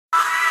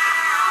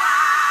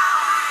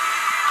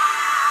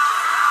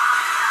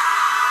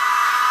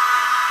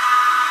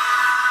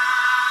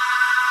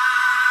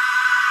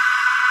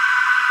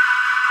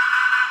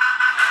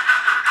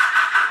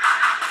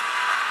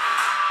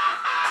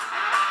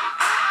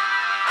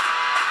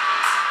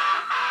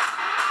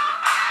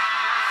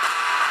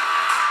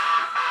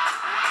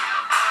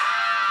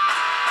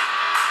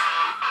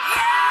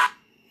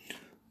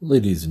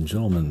Ladies and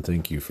gentlemen,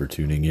 thank you for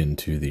tuning in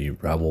to the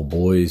Rabble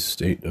Boys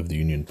State of the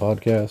Union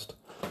podcast.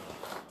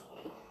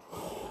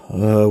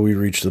 We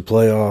reached the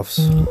playoffs.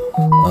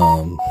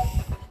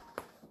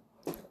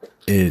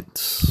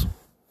 It's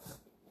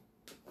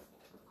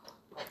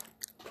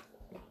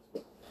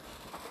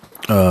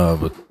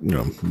but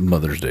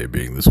Mother's Day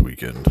being this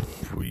weekend,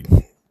 we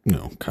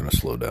kind of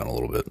slowed down a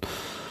little bit.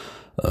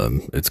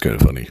 It's kind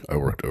of funny. I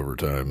worked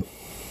overtime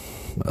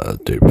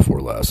day before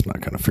last, and I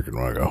kind of figured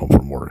when I got home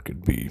from work,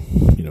 it'd be,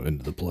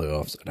 into the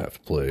playoffs. I'd have to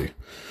play,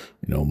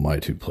 my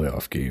two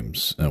playoff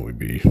games, and we'd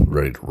be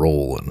ready to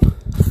roll. And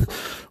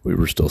we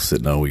were still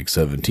sitting on week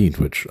 17,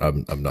 which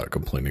I'm not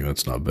complaining.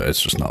 That's not bad.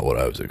 It's just not what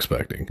I was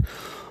expecting.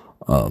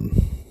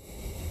 And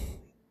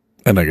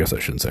I guess I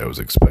shouldn't say I was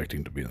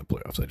expecting to be in the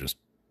playoffs. I just,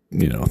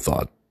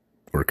 thought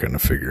or kind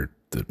of figured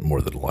that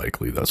more than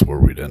likely that's where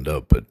we'd end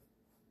up. But,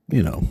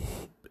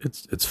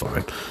 it's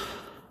fine.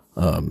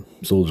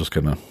 So we'll just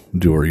kind of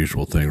do our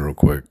usual thing real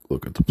quick,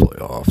 look at the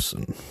playoffs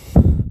and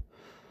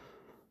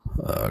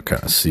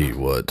kind of see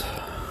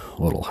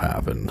what'll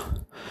happen.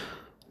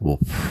 We'll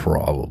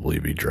probably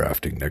be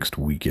drafting next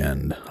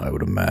weekend, I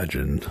would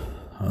imagine,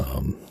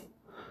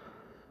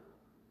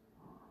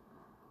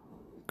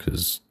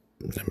 because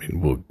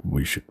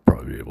we should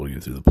probably be able to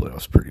get through the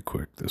playoffs pretty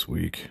quick this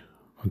week,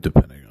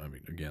 depending.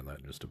 Again,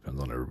 that just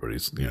depends on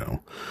everybody's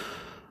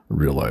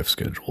real life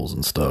schedules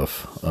and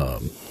stuff.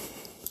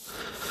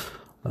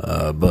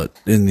 But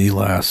in the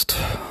last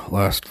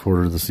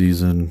quarter of the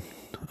season,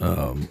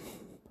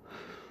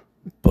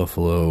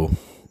 Buffalo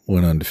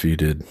went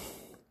undefeated,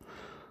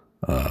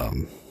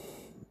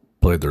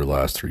 played their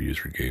last 3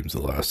 user games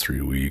the last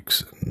 3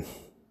 weeks,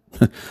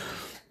 and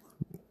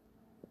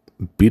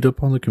beat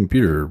up on the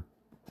computer.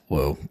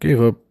 Well, gave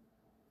up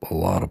a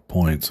lot of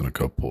points in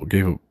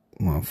gave up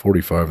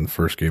 45 in the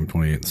first game,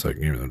 28 in the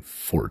second game, and then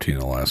 14 in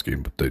the last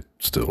game, but they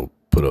still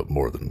put up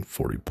more than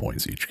 40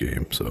 points each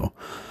game, so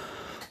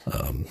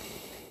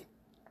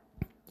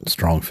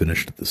strong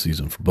finish to the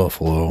season for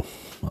Buffalo.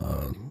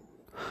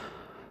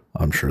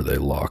 I'm sure they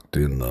locked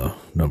in the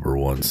number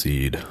 1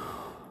 seed,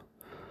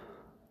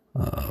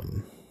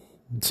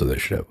 so they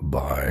should have a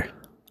bye.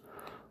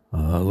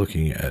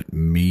 Looking at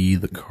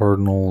the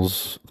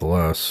Cardinals, the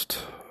last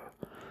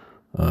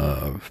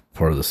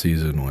part of the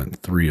season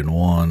went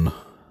 3-1.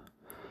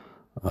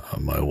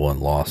 My one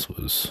loss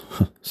was,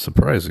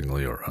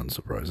 surprisingly or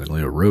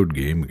unsurprisingly, a road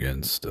game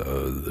against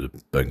the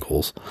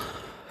Bengals.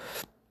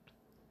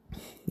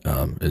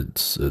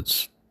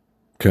 It's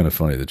kind of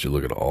funny that you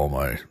look at all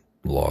my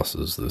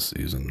losses this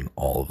season,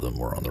 all of them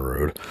were on the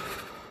road.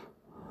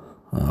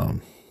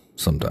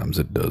 Sometimes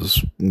it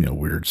does,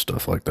 weird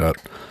stuff like that.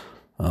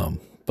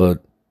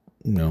 But,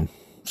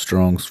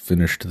 strong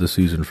finish to the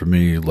season for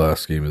me.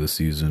 Last game of the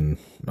season,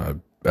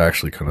 I'm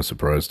actually kind of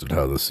surprised at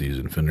how the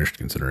season finished,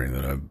 considering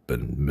that I've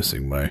been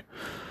missing my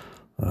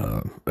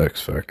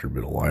X Factor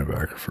middle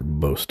linebacker for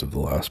most of the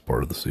last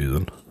part of the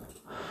season.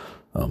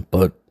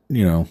 But,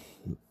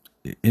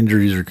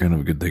 injuries are kind of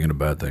a good thing and a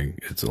bad thing.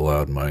 It's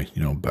allowed my,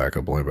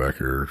 backup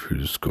linebacker,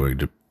 who's going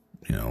to,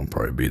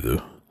 probably be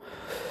the,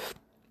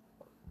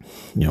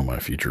 my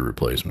future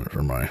replacement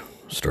for my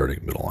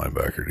starting middle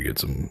linebacker, to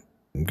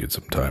get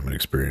some time and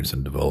experience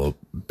and develop,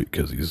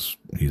 because he's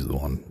the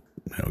one,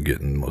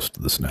 getting most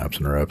of the snaps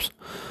and reps.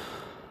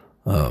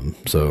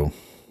 So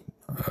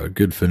a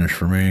good finish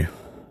for me,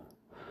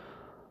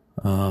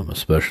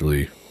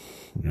 especially,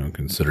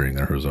 considering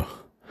there was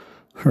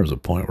a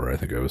point where I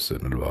think I was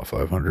sitting at about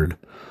 500.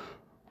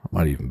 I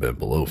might even been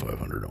below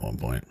 500 at one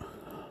point.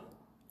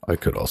 I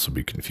could also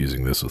be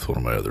confusing this with one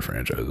of my other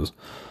franchises.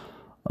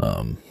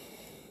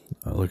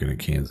 Looking at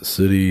Kansas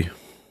City,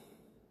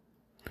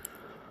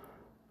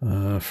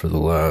 for the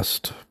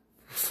last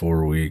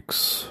 4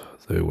 weeks,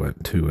 they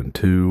went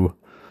 2-2.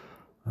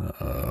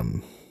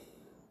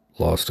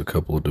 Lost a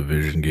couple of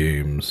division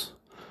games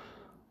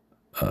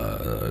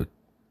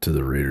to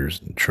the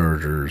Raiders and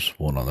Chargers,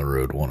 one on the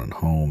road, one at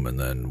home, and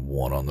then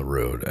one on the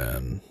road,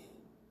 their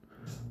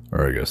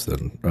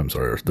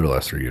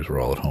last 3 games were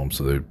all at home,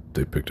 so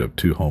they picked up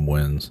 2 home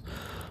wins,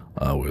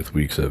 with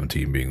week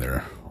 17 being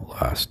their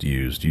last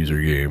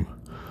user game.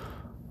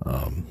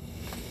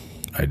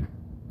 I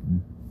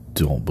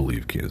don't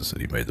believe Kansas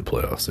City made the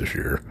playoffs this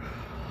year,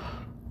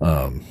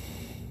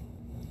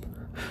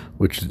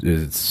 which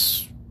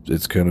it's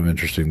kind of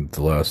interesting that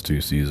the last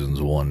 2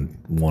 seasons,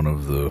 one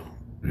of the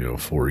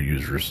 4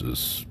 users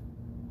is,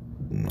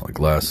 like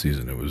last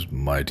season it was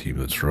my team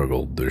that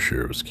struggled. This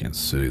year it was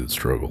Kansas City that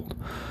struggled.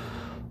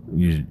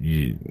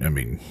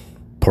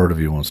 Part of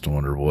you wants to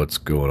wonder what's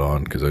going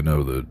on, because I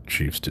know the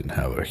Chiefs didn't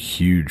have a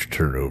huge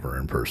turnover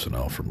in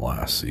personnel from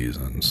last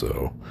season,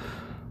 so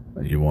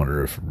you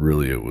wonder if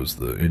really it was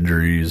the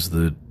injuries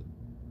that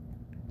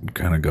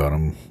kind of got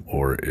them,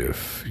 or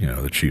if,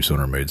 the Chiefs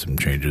owner made some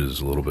changes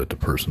a little bit to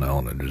personnel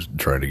and then just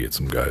trying to get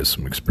some guys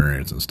some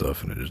experience and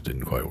stuff, and it just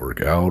didn't quite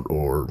work out,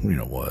 or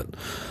what.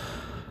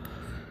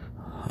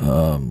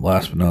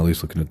 Last but not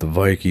least, looking at the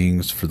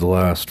Vikings, for the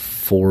last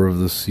 4 of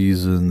the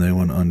season, they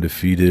went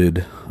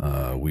undefeated.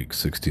 Week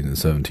 16 and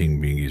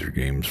 17 being easier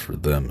games for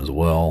them as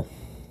well.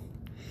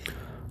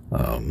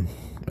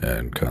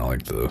 And kind of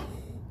like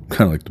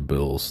the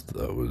Bills,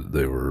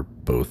 they were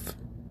both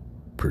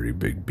pretty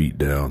big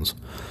beatdowns,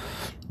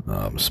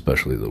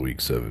 especially the Week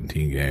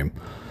 17 game.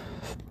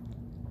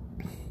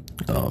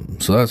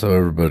 So that's how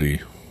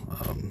everybody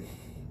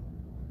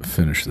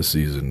finished the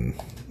season,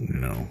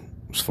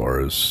 as far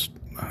as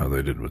how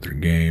they did with their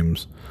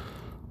games,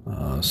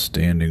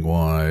 standing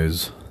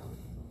wise.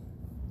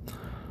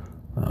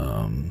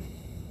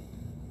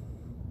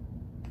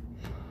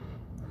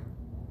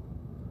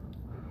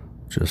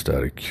 Just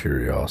out of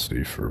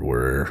curiosity for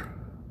where.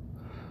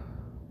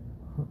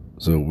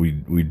 So we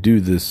do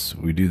this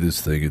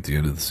thing at the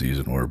end of the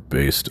season where,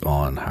 based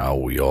on how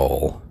we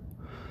all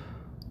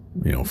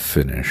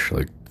finish,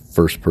 like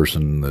first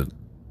person out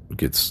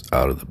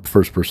of the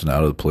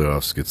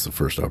playoffs gets the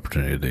first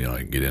opportunity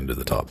to get into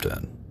the top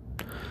 10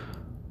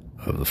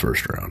 of the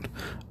first round,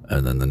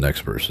 and then the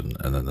next person,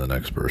 and then the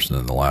next person,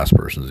 and the last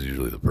person is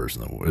usually the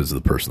person that wins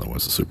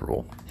the Super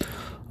Bowl.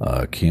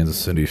 Kansas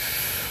City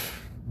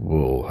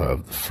will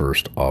have the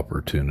first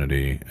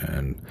opportunity,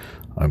 and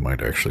I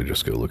might actually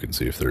just go look and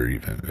see if they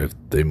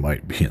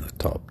might be in the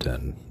top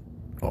 10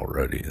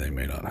 already. They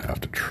may not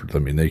have to.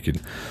 They can.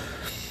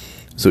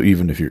 So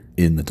even if you're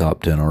in the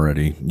top 10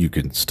 already, you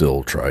can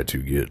still try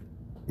to get,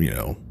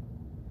 even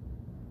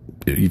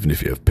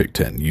if you have pick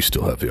 10, you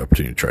still have the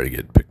opportunity to try to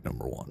get pick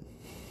number 1.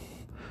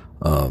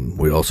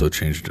 We also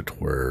changed it to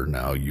where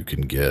now you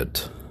can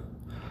get,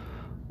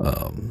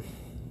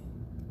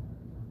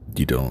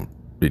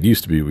 it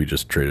used to be we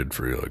just traded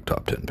for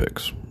top 10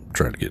 picks,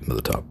 trying to get into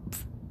the top,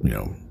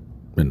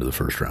 into the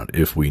first round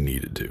if we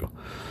needed to.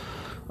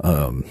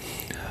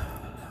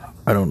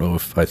 I don't know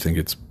if I think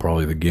it's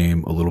probably the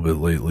game a little bit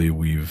lately.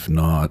 We've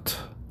not,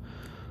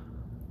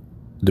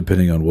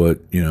 depending on what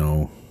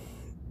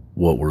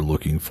we're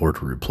looking for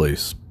to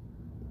replace,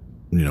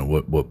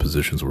 what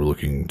positions we're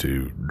looking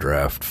to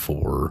draft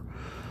for,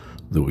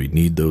 that we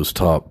need those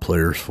top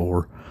players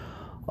for.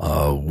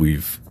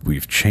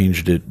 We've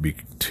changed it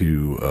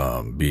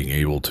to being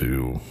able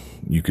to,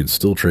 you can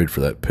still trade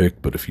for that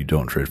pick, but if you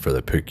don't trade for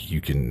that pick,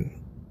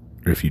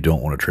 if you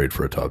don't want to trade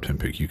for a top 10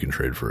 pick, you can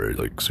trade for a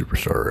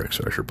superstar or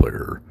X-Factor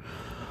player.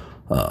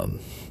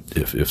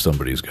 If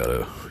somebody's got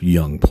a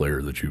young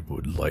player that you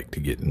would like to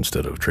get,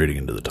 instead of trading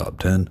into the top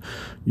 10,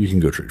 you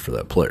can go trade for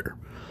that player.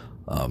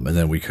 And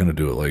then we kind of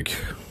do it like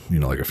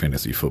a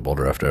fantasy football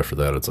draft. After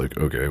that, it's like,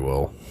 okay,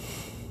 well,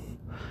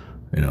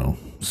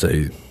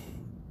 say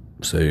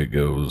it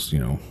goes,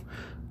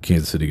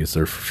 Kansas City gets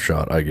their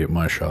shot, I get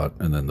my shot,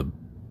 and then the,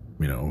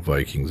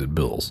 Vikings and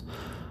Bills.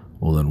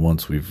 Well, then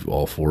once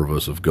all 4 of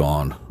us have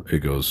gone, it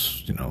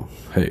goes,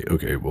 hey,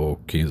 okay, well,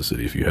 Kansas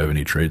City, if you have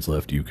any trades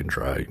left, you can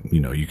try,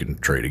 you can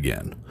trade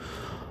again.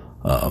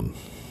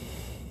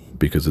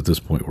 Because at this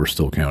point, we're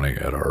still counting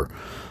at our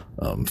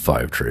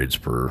 5 trades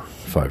per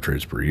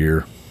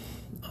year.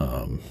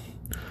 I'm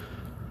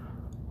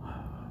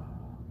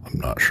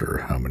not sure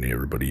how many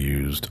everybody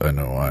used. I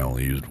know I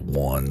only used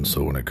 1,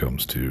 so when it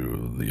comes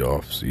to the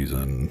off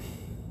season,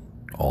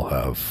 I'll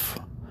have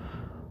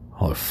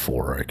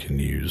 4 I can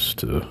use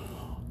to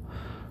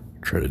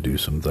try to do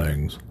some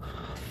things.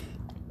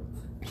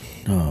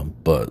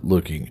 But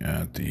looking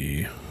at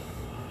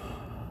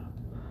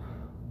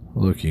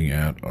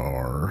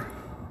our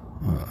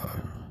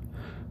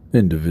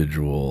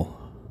individual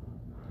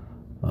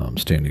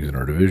standings in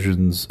our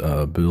divisions,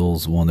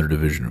 Bills won their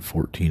division at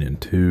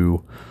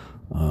 14-2.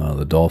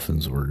 The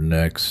Dolphins were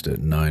next at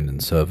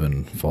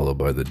 9-7, followed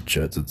by the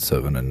Jets at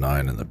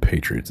 7-9, and the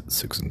Patriots at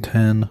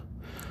 6-10.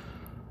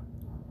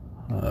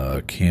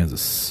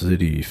 Kansas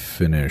City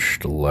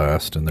finished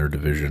last in their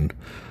division.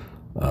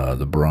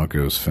 The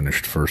Broncos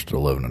finished first at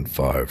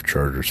 11-5.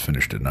 Chargers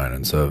finished at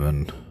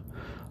 9-7.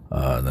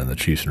 And then the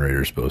Chiefs and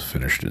Raiders both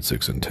finished at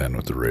 6-10,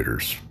 with the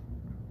Raiders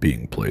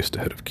being placed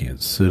ahead of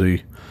Kansas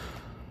City.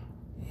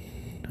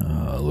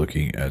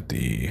 Looking at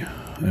the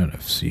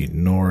NFC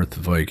North,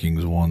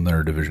 Vikings won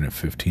their division at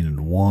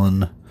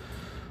 15-1.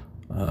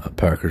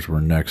 Packers were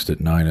next at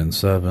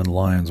 9-7.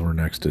 Lions were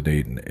next at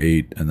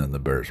 8-8, and then the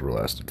Bears were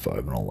last at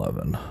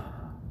 5-11.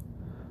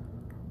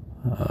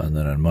 And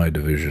then in my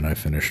division, I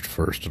finished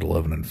first at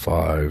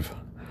 11-5.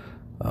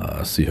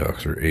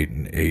 Seahawks are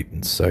 8-8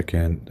 in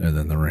second, and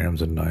then the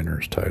Rams and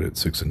Niners tied at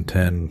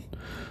 6-10,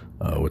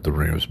 with the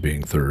Rams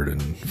being third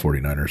and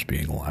 49ers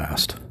being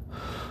last.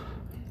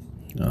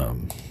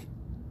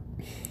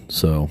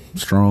 So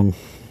strong,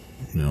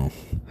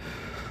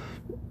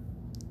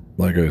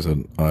 like I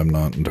said, I'm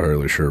not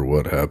entirely sure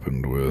what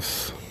happened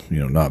with,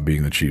 not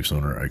being the Chiefs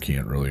owner. I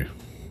can't really,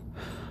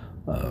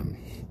 I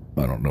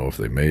don't know if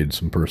they made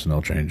some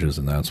personnel changes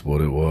and that's what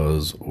it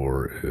was,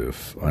 or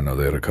if, I know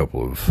they had a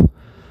couple of,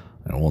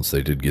 once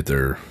they did get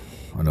there,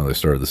 I know they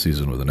started the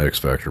season with an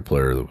X-Factor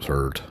player that was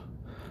hurt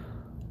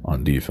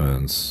on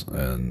defense,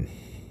 and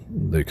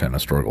they kind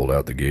of struggled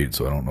out the gate,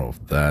 so I don't know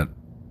if that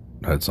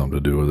had something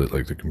to do with it.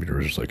 Like the computer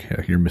was just like,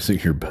 yeah, you're missing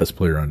your best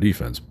player on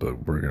defense,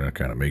 but we're gonna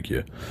kind of make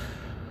you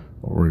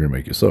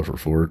suffer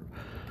for it.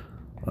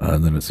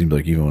 And then it seemed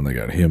like even when they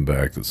got him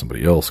back, that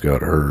somebody else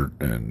got hurt,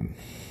 and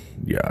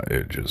yeah,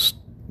 it was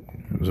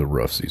a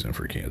rough season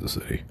for Kansas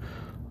City.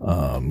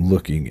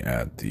 Looking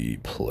at the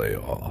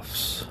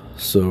playoffs,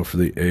 so for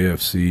the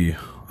AFC,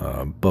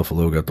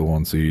 Buffalo got the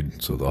 1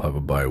 seed, so they'll have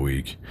a bye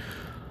week.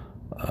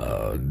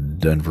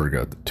 Denver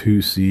got the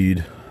 2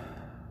 seed,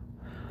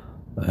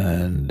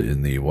 and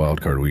in the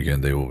wild card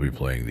weekend, they will be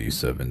playing the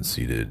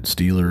 7-seeded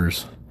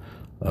Steelers.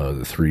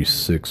 The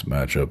 3-6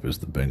 matchup is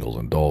the Bengals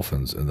and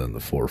Dolphins, and then the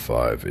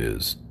 4-5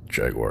 is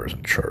Jaguars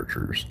and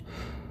Chargers.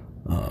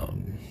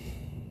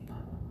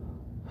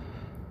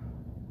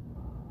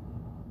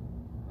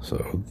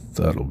 So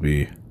that'll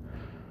be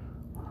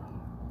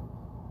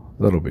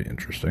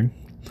interesting.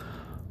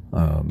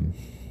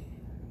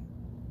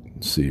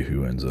 See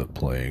who ends up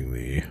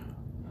playing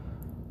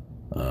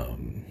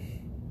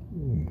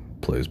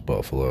plays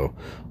Buffalo.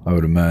 I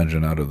would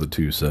imagine out of the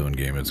 2-7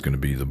 game, it's going to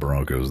be the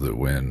Broncos that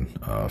win.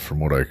 From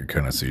what I could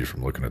kind of see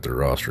from looking at their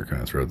roster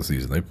kind of throughout the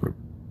season, they put a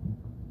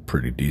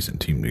pretty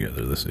decent team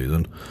together this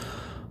season.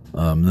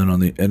 Then on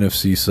the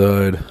NFC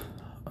side,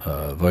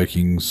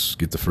 Vikings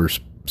get the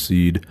 1st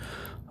seed,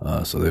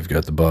 so they've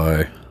got the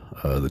bye.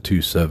 The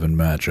 2-7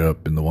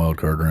 matchup in the wild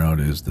card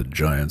round is the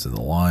Giants and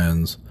the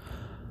Lions.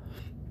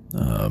 The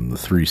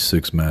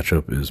 3-6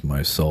 matchup is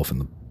myself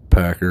and the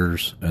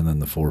Packers, and then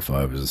the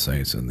 4-5 is the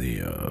Saints and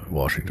the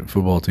Washington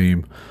football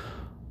team.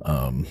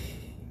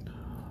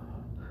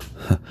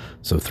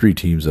 So 3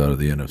 teams out of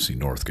the NFC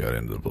North got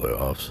into the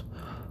playoffs,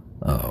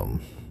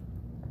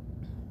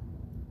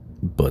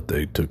 but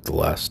they took the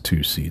last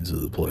 2 seeds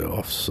of the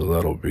playoffs, so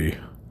that'll be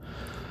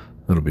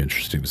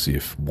interesting to see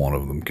if one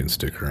of them can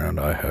stick around.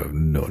 I have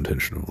no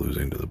intention of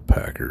losing to the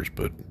Packers,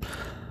 but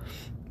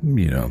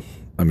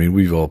I mean,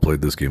 we've all played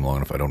this game long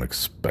enough. I don't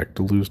expect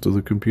to lose to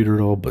the computer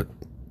at all, but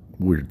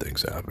weird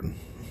things happen.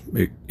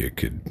 It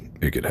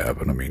could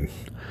happen. I mean,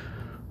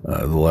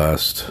 the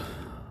last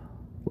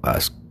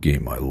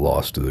game I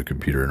lost to the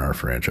computer in our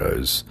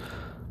franchise,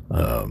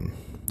 I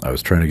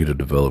was trying to get a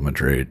development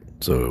trade,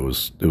 so it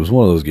was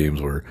one of those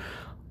games where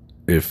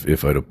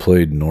if I'd have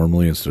played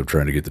normally instead of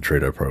trying to get the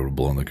trade, I probably would have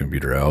blown the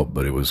computer out.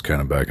 But it was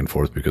kind of back and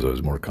forth because I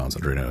was more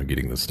concentrating on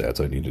getting the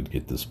stats I needed to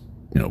get this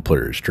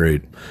player's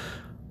trade.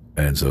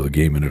 And so the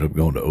game ended up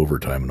going to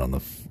overtime, and on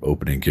the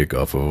opening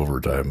kickoff of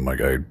overtime, I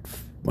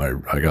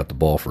got the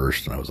ball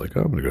first, and I was like,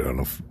 oh, I'm going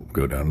to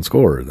go down and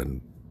score, and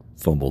then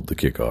fumbled the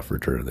kickoff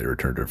return, and they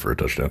returned it for a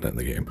touchdown to end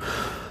the game.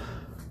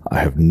 I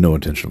have no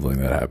intention of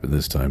letting that happen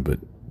this time, but,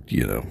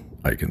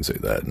 I can say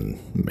that, and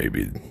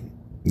maybe,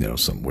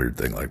 some weird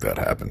thing like that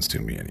happens to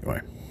me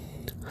anyway.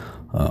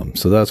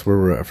 So that's where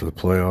we're at for the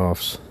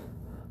playoffs.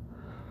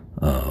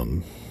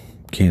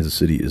 Kansas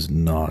City is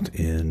not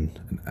in,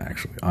 and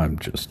actually, I'm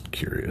just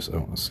curious. I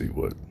want to see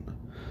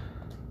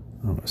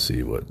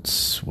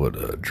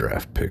what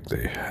draft pick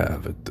they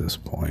have at this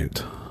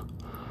point.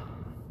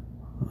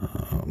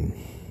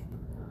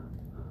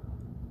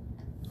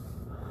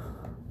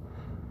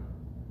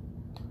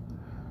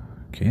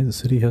 Kansas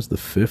City has the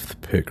 5th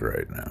pick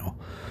right now.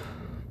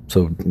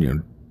 So,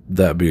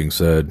 that being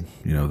said,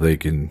 they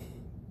can,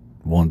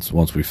 once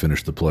we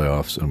finish the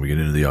playoffs and we get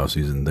into the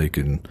offseason, they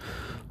can,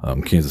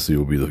 Kansas City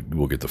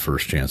will get the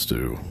first chance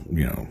to,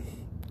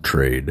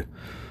 trade.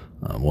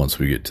 Once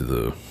we get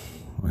to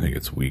I think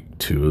it's week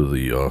 2 of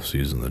the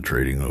offseason, the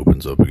trading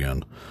opens up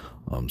again.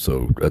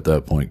 So at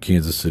that point,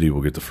 Kansas City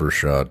will get the first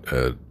shot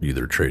at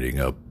either trading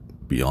up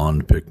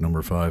beyond pick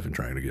number 5 and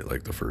trying to get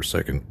like the first,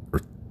 second,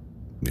 or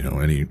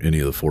any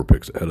of the 4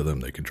 picks ahead of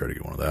them. They can try to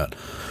get one of that,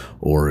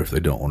 or if they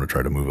don't want to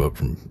try to move up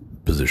from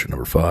position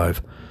number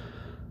 5,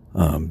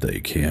 they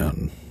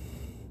can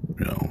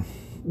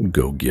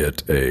go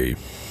get a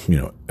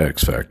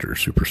X Factor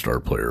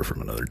superstar player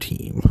from another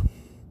team,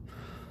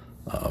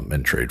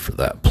 and trade for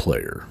that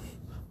player.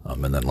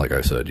 And then, like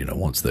I said,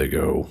 once they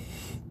go,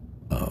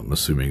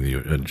 assuming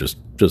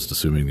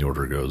assuming the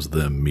order goes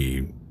them,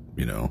 me,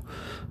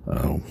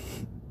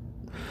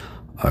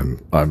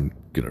 I'm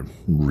gonna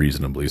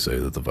reasonably say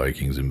that the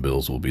Vikings and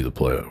Bills will be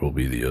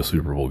the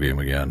Super Bowl game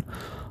again.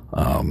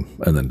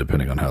 And then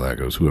depending on how that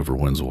goes, whoever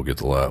wins will be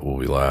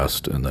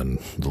last, and then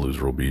the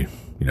loser will be,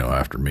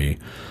 after me.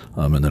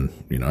 And then,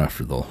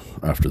 after the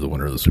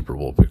winner of the Super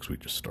Bowl picks, we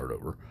just start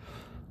over,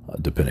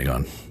 depending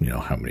on,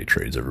 how many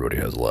trades everybody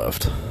has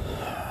left.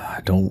 I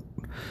don't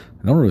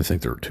really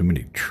think there were too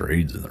many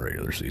trades in the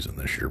regular season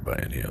this year by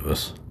any of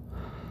us.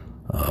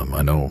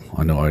 I know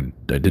I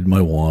did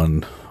my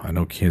one. I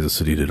know Kansas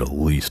City did at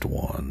least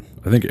one.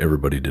 I think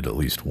everybody did at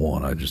least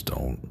one. I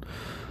don't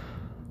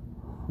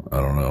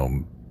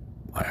know.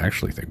 I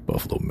actually think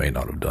Buffalo may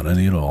not have done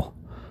any at all.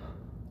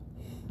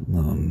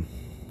 I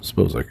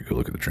suppose I could go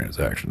look at the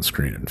transaction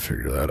screen and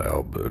figure that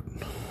out, but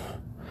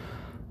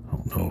I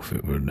don't know if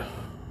it would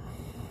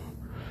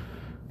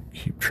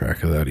keep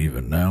track of that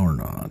even now or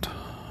not.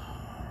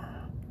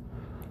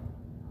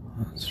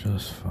 Let's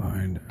just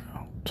find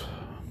out.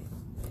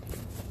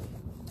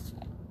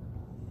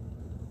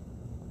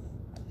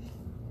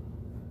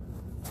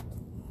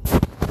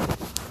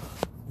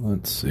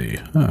 let's see.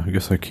 I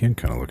guess I can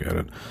kind of look at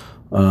it.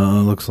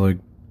 Looks like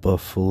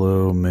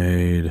Buffalo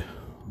made,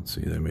 let's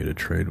see, they made a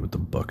trade with the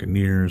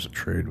Buccaneers, a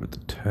trade with the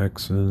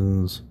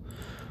Texans.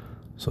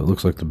 So it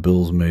looks like the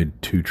Bills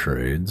made 2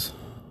 trades.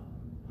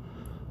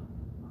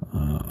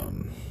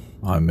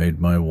 I made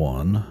my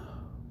one.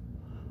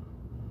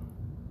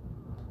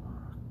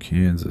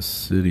 Kansas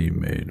City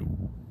made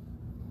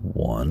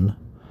 1.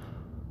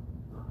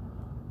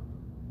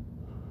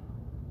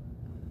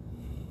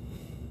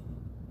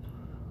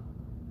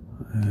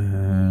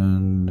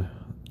 And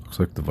looks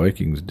like the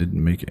Vikings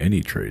didn't make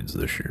any trades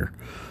this year.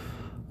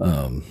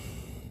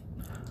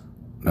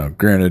 Now,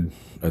 granted,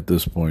 at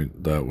this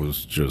point, that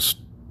was just,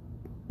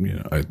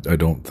 I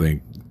don't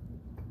think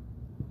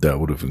that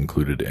would have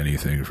included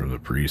anything from the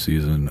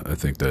preseason. I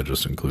think that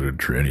just included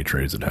any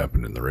trades that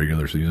happened in the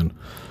regular season.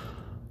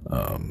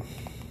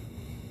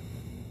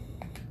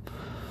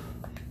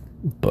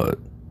 But,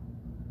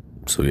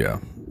 so yeah,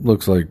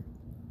 looks like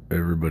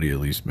everybody at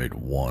least made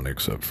 1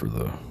 except for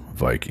the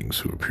Vikings,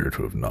 who appear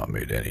to have not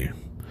made any.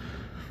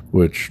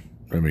 Which,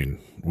 I mean,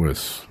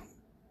 with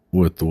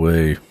the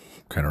way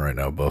kind of right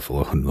now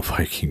Buffalo and the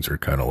Vikings are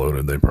kind of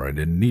loaded, they probably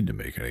didn't need to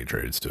make any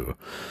trades to.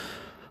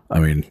 I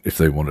mean, if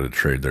they wanted to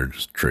trade, they're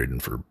just trading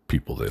for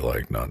people they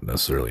like, not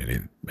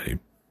necessarily any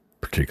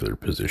particular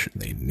position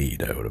they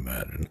need, I would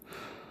imagine.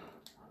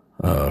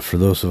 For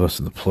those of us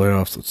in the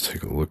playoffs, let's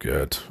take a look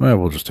at,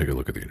 we'll just take a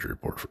look at the injury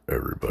report for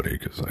everybody,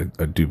 because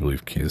I do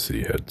believe Kansas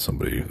City had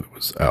somebody that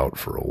was out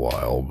for a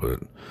while,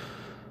 but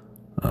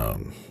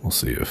we'll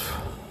see if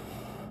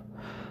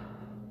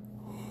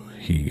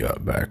he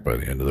got back by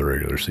the end of the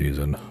regular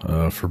season.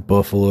 For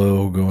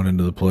Buffalo, going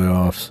into the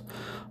playoffs,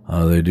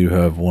 they do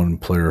have 1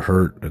 player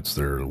hurt. It's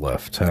their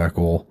left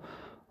tackle,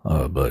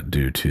 but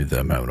due to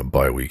them having a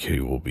bye week,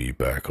 he will be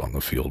back on the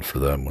field for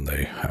them when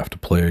they have to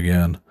play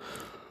again.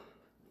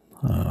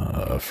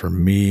 For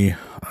me,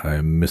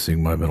 I'm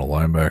missing my middle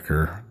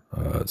linebacker.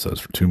 It says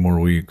for 2 more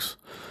weeks.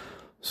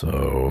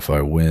 So if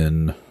I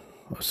win,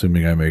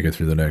 assuming I make it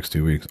through the next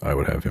 2 weeks, I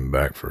would have him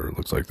back for, it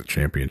looks like, the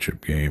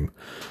championship game,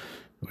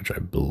 which I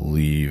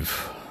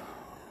believe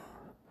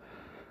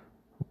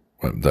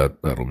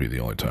that'll be the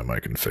only time I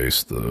can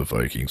face the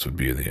Vikings would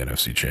be in the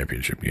NFC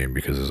championship game,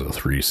 because as a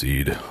 3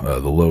 seed,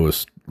 the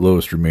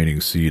lowest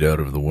remaining seed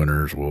out of the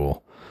winners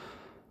will,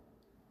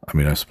 I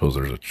mean, I suppose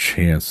there's a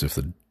chance if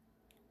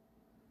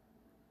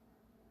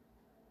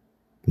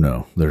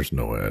no, there's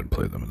no way I'd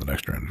play them in the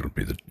next round. It would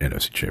be the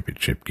NFC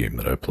championship game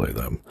that I play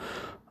them.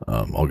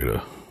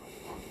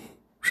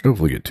 Should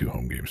hopefully get 2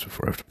 home games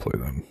before I have to play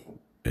them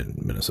in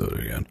Minnesota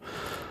again.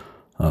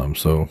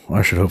 So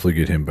I should hopefully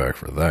get him back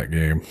for that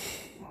game.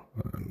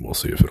 And we'll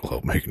see if it'll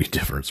help make any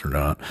difference or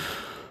not.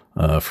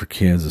 For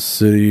Kansas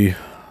City,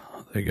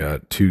 they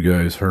got 2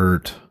 guys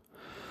hurt.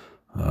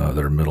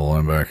 Their middle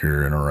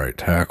linebacker and a right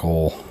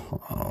tackle.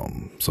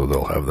 So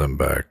they'll have them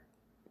back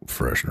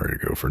fresh and ready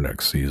to go for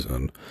next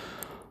season.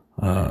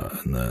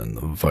 And then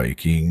the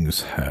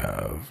Vikings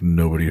have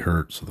nobody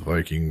hurt, so the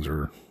Vikings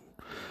are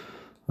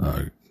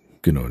going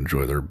to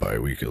enjoy their bye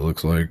week, it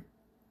looks like.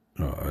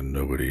 And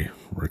nobody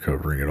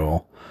recovering at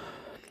all.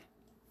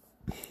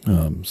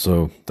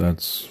 So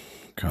that's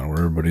kind of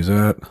where everybody's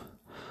at.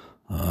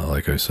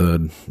 Like I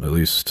said, at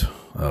least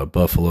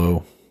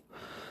Buffalo,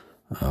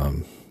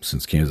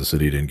 since Kansas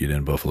City didn't get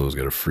in, Buffalo's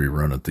got a free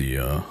run at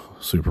the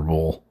Super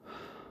Bowl.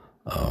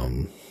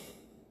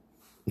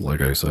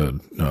 Like I said,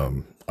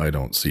 I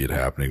don't see it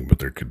happening, but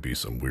there could be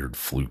some weird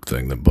fluke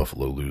thing that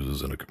Buffalo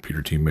loses and a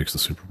computer team makes the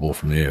Super Bowl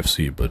from the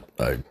AFC, but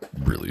I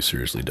really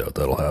seriously doubt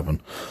that'll happen.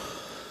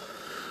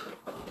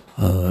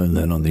 And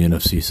then on the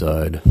NFC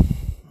side,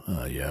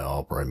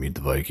 I'll probably meet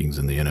the Vikings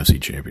in the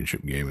NFC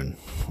Championship game, and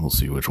we'll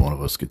see which one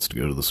of us gets to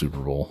go to the Super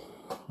Bowl.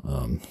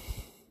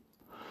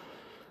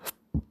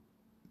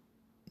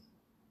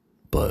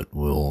 But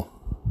we'll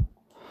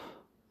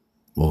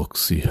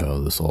see how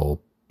this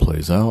all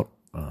plays out.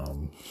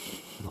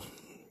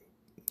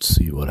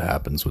 See what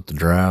happens with the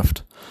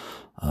draft.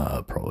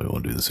 Probably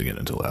won't do this again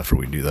until after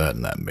we do that,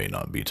 and that may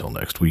not be till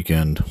next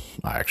weekend.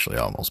 I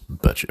almost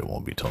bet you it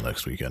won't be till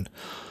next weekend.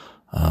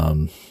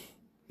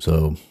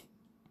 So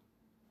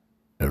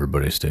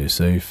everybody stay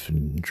safe,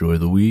 enjoy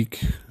the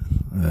week,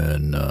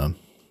 and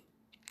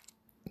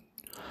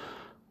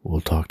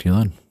we'll talk to you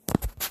then.